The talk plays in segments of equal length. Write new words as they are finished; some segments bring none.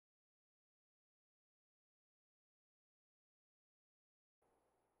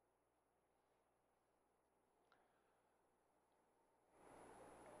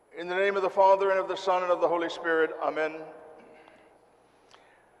In the name of the Father, and of the Son, and of the Holy Spirit, amen.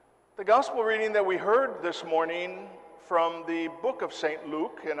 The gospel reading that we heard this morning from the book of St.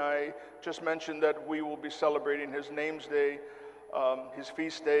 Luke, and I just mentioned that we will be celebrating his name's day, his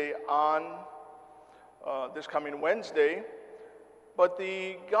feast day on this coming Wednesday. But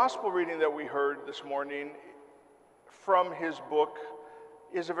the gospel reading that we heard this morning from his book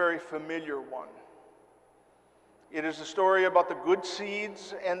is a very familiar one. It is a story about the good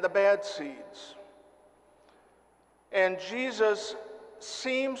seeds and the bad seeds. And Jesus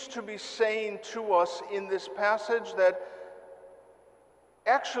seems to be saying to us in this passage that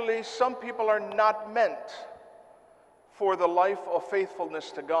actually some people are not meant for the life of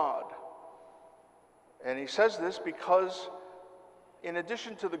faithfulness to God. And he says this because in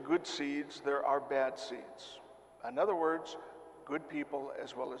addition to the good seeds, there are bad seeds. In other words, good people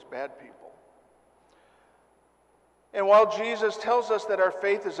as well as bad people. And while Jesus tells us that our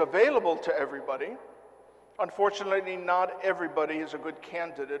faith is available to everybody, unfortunately, not everybody is a good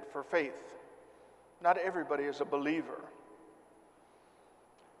candidate for faith. Not everybody is a believer.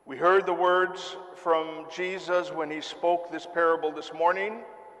 We heard the words from Jesus when he spoke this parable this morning,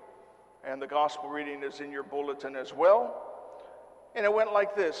 and the gospel reading is in your bulletin as well. And it went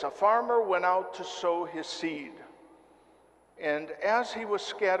like this: a farmer went out to sow his seed, and as he was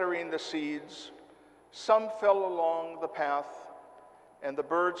scattering the seeds, some fell along the path, and the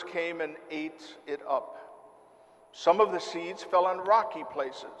birds came and ate it up. Some of the seeds fell on rocky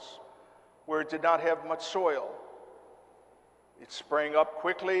places, where it did not have much soil. It sprang up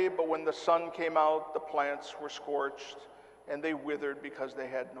quickly, but when the sun came out, the plants were scorched, and they withered because they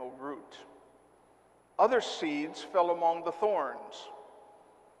had no root. Other seeds fell among the thorns,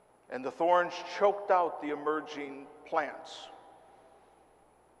 and the thorns choked out the emerging plants.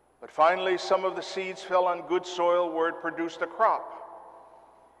 But finally, some of the seeds fell on good soil where it produced a crop,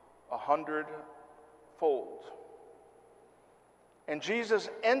 100-fold. And Jesus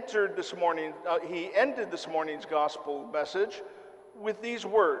ended this morning's gospel message with these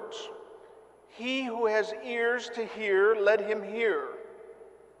words: "He who has ears to hear, let him hear."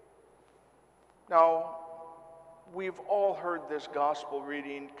 Now, we've all heard this gospel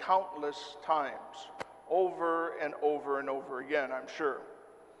reading countless times, over and over and over again, I'm sure.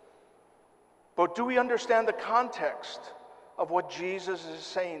 But do we understand the context of what Jesus is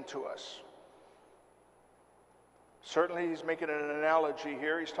saying to us? Certainly he's making an analogy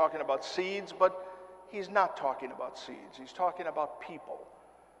here. He's talking about seeds, but he's not talking about seeds. He's talking about people.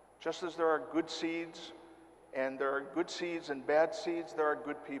 Just as there are good seeds, and there are good seeds and bad seeds, there are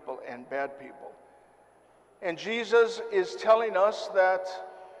good people and bad people. And Jesus is telling us that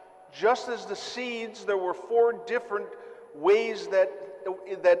just as the seeds, there were 4 different ways that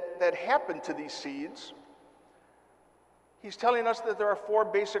happened to these seeds. He's telling us that there are 4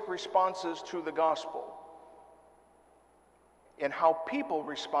 basic responses to the gospel and how people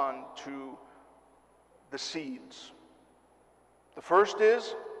respond to the seeds. The first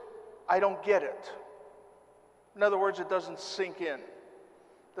is, I don't get it. In other words, it doesn't sink in.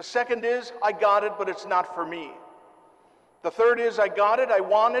 The second is, I got it, but it's not for me. The third is, I got it, I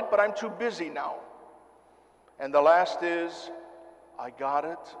want it, but I'm too busy now. And the last is, I got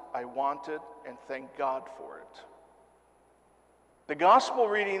it, I want it, and thank God for it. The gospel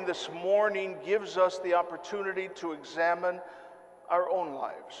reading this morning gives us the opportunity to examine our own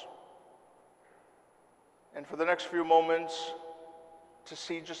lives. And for the next few moments, to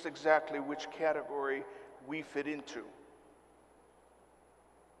see just exactly which category we fit into.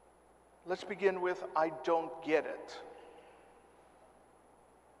 Let's begin with, I don't get it.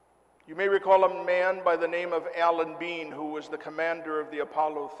 You may recall a man by the name of Alan Bean, who was the commander of the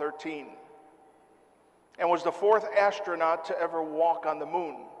Apollo 13 and was the 4th astronaut to ever walk on the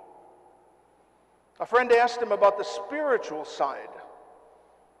moon. A friend asked him about the spiritual side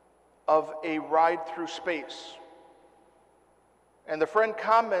of a ride through space. And the friend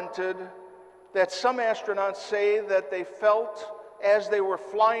commented that some astronauts say that they felt, as they were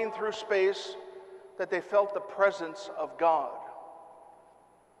flying through space, that they felt the presence of God.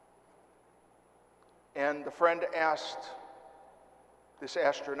 And the friend asked this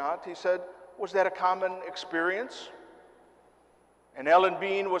astronaut, he said, was that a common experience? And Alan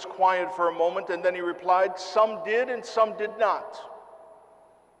Bean was quiet for a moment, and then he replied, some did and some did not.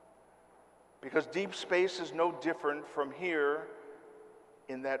 Because deep space is no different from here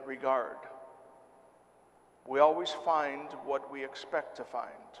in that regard. We always find what we expect to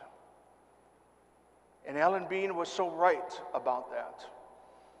find. And Alan Bean was so right about that.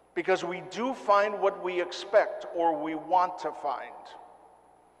 Because we do find what we expect or we want to find.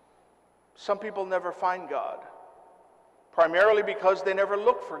 Some people never find God. primarily because they never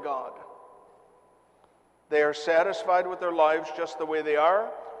look for God. They are satisfied with their lives just the way they are,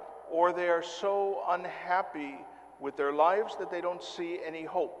 or they are so unhappy with their lives that they don't see any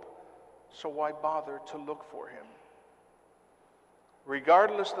hope. So why bother to look for him?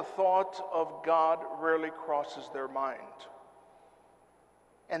 Regardless, the thought of God rarely crosses their mind.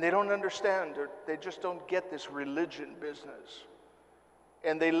 And they don't understand, or they just don't get this religion business.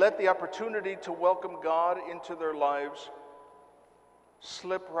 And they let the opportunity to welcome God into their lives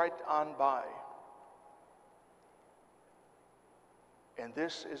slip right on by. And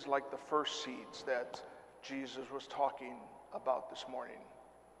this is like the first seeds that Jesus was talking about this morning.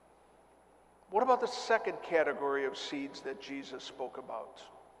 What about the second category of seeds that Jesus spoke about?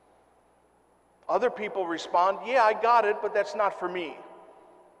 Other people respond, yeah, I got it, but that's not for me.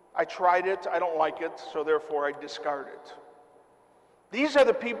 I tried it, I don't like it, so therefore I discard it. These are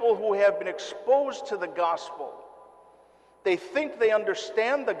the people who have been exposed to the gospel. They think they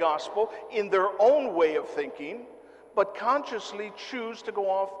understand the gospel in their own way of thinking, but consciously choose to go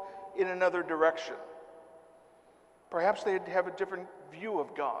off in another direction. Perhaps they have a different view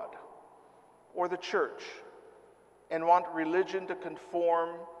of God or the church and want religion to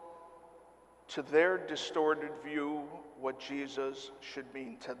conform to their distorted view what Jesus should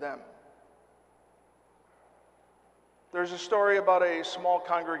mean to them. There's a story about a small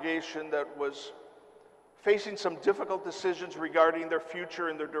congregation that was facing some difficult decisions regarding their future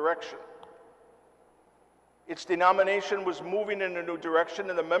and their direction. Its denomination was moving in a new direction,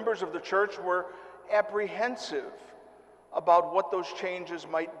 and the members of the church were apprehensive about what those changes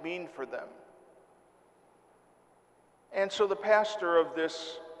might mean for them. And so the pastor of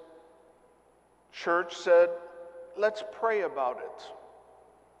this church said, let's pray about it.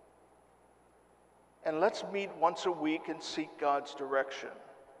 And let's meet once a week and seek God's direction.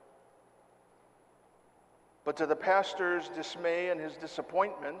 But to the pastor's dismay and his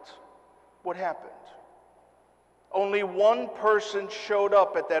disappointment, what happened? Only one person showed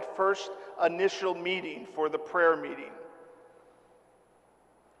up at that first initial meeting for the prayer meeting.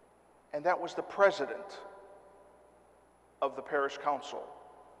 And that was the president of the parish council.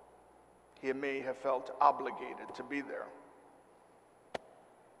 He may have felt obligated to be there.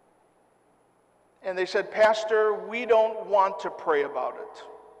 And they said, Pastor, we don't want to pray about it.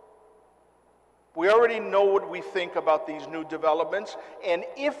 We already know what we think about these new developments, and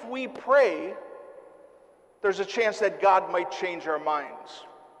if we pray, there's a chance that God might change our minds.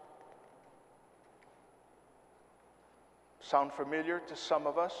 Sound familiar to some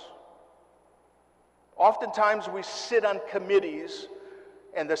of us? Oftentimes we sit on committees,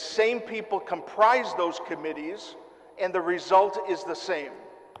 and the same people comprise those committees, and the result is the same: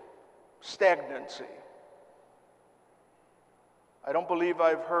 stagnancy. I don't believe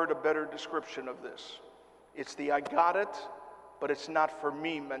I've heard a better description of this. It's the I got it, but it's not for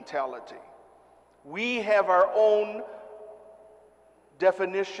me mentality. We have our own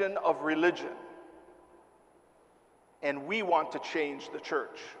definition of religion, and we want to change the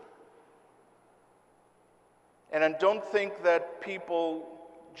church. And I don't think that people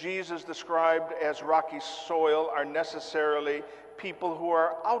Jesus described as rocky soil are necessarily people who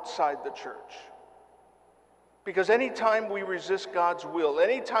are outside the church. Because anytime we resist God's will,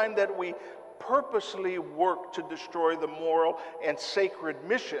 anytime that we purposely work to destroy the moral and sacred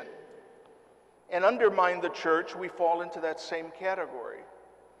mission and undermine the church, we fall into that same category.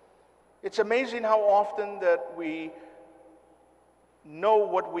 It's amazing how often that we know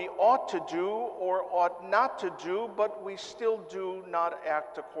what we ought to do or ought not to do, but we still do not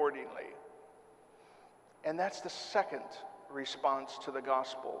act accordingly. And that's the second response to the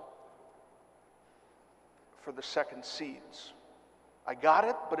gospel for the second seeds. I got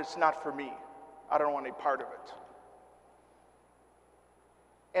it, but it's not for me. I don't want any part of it.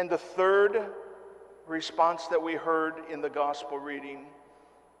 And the third response that we heard in the gospel reading,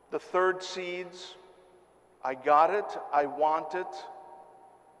 the third seeds, I got it, I want it,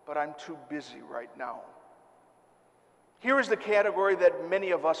 but I'm too busy right now. Here is the category that many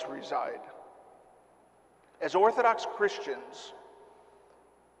of us reside. As Orthodox Christians,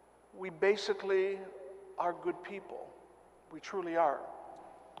 we basically are good people. We truly are.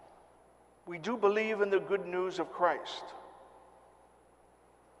 We do believe in the good news of Christ.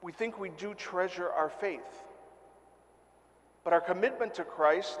 We think we do treasure our faith. But our commitment to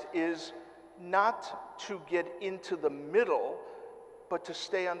Christ is not to get into the middle, but to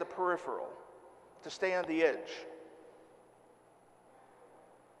stay on the peripheral, to stay on the edge.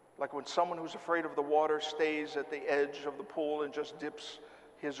 Like when someone who's afraid of the water stays at the edge of the pool and just dips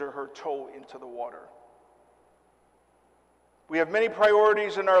his or her toe into the water. We have many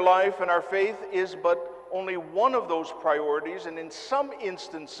priorities in our life, and our faith is but only one of those priorities, and in some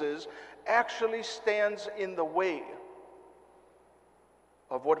instances, actually stands in the way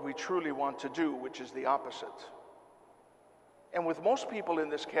of what we truly want to do, which is the opposite. And with most people in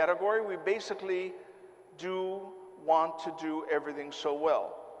this category, we basically do want to do everything so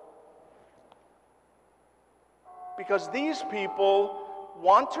well. Because these people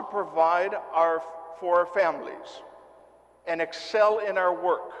want to provide for our families and excel in our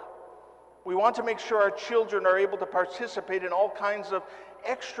work. We want to make sure our children are able to participate in all kinds of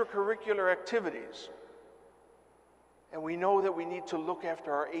extracurricular activities. And we know that we need to look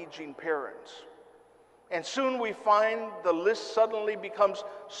after our aging parents. And soon we find the list suddenly becomes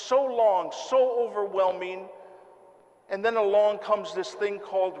so long, so overwhelming, and then along comes this thing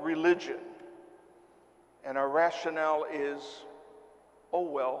called religion. And our rationale is, oh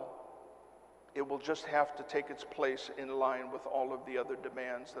well, it will just have to take its place in line with all of the other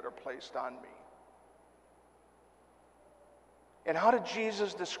demands that are placed on me. And how did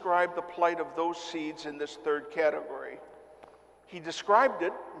Jesus describe the plight of those seeds in this third category? He described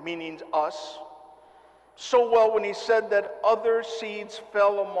it, meaning us, so well when he said that other seeds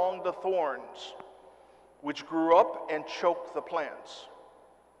fell among the thorns, which grew up and choked the plants.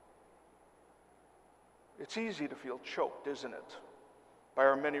 It's easy to feel choked, isn't it, by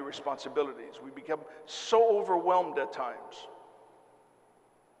our many responsibilities. We become so overwhelmed at times.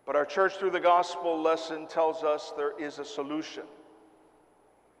 But our church, through the gospel lesson, tells us there is a solution.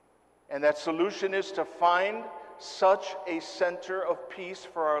 And that solution is to find such a center of peace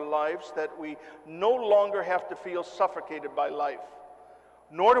for our lives that we no longer have to feel suffocated by life,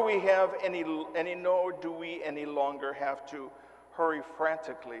 nor do we any longer have to hurry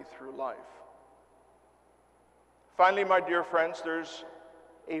frantically through life. Finally, my dear friends, there's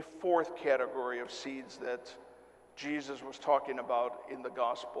a fourth category of seeds that Jesus was talking about in the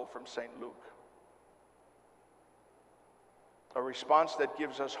gospel from St. Luke. A response that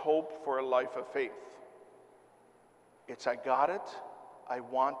gives us hope for a life of faith. It's I got it, I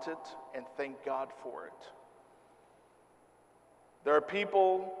want it, and thank God for it. There are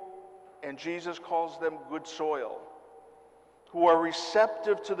people, and Jesus calls them good soil, who are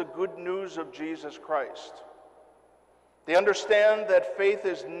receptive to the good news of Jesus Christ. They understand that faith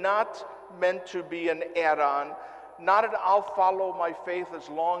is not meant to be an add-on, not an I'll follow my faith as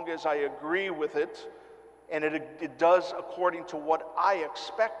long as I agree with it, and it does according to what I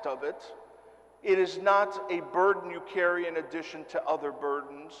expect of it. It is not a burden you carry in addition to other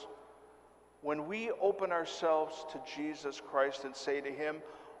burdens. When we open ourselves to Jesus Christ and say to him,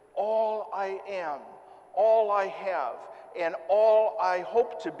 all I am, all I have, and all I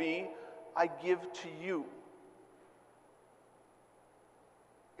hope to be, I give to you.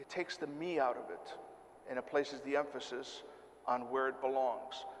 It takes the me out of it, and it places the emphasis on where it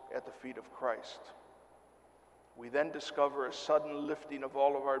belongs, at the feet of Christ. We then discover a sudden lifting of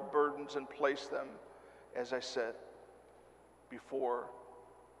all of our burdens and place them, as I said, before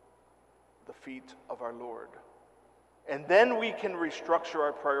the feet of our Lord. And then we can restructure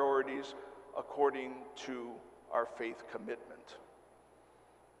our priorities according to our faith commitment.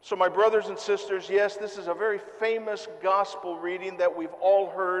 So my brothers and sisters, yes, this is a very famous gospel reading that we've all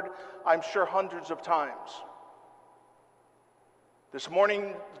heard, I'm sure, hundreds of times. This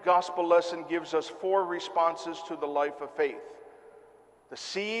morning's gospel lesson gives us 4 responses to the life of faith. The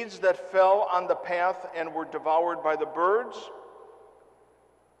seeds that fell on the path and were devoured by the birds.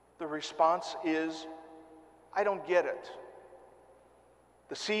 The response is, I don't get it.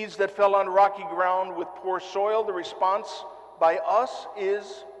 The seeds that fell on rocky ground with poor soil, the response by us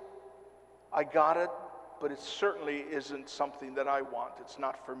is, I got it, but it certainly isn't something that I want. It's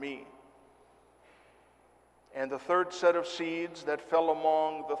not for me. And the third set of seeds that fell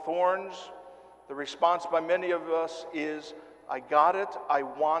among the thorns, the response by many of us is, I got it, I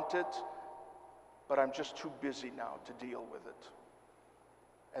want it, but I'm just too busy now to deal with it.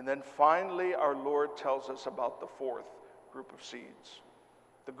 And then finally, our Lord tells us about the fourth group of seeds.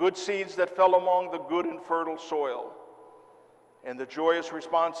 The good seeds that fell among the good and fertile soil. And the joyous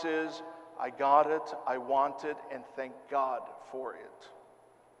response is, I got it, I want it, and thank God for it.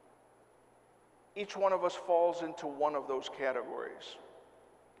 Each one of us falls into one of those categories.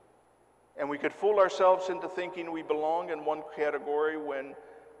 And we could fool ourselves into thinking we belong in one category when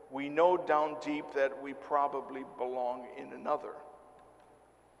we know down deep that we probably belong in another.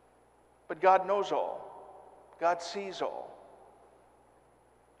 But God knows all. God sees all.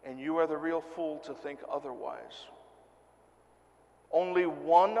 And you are the real fool to think otherwise. Only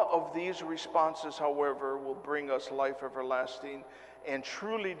one of these responses, however, will bring us life everlasting and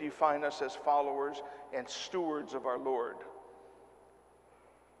truly define us as followers and stewards of our Lord.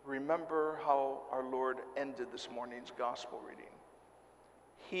 remember how our Lord ended this morning's gospel reading.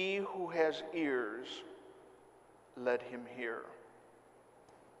 He who has ears, let him hear.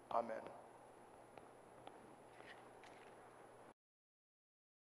 Amen.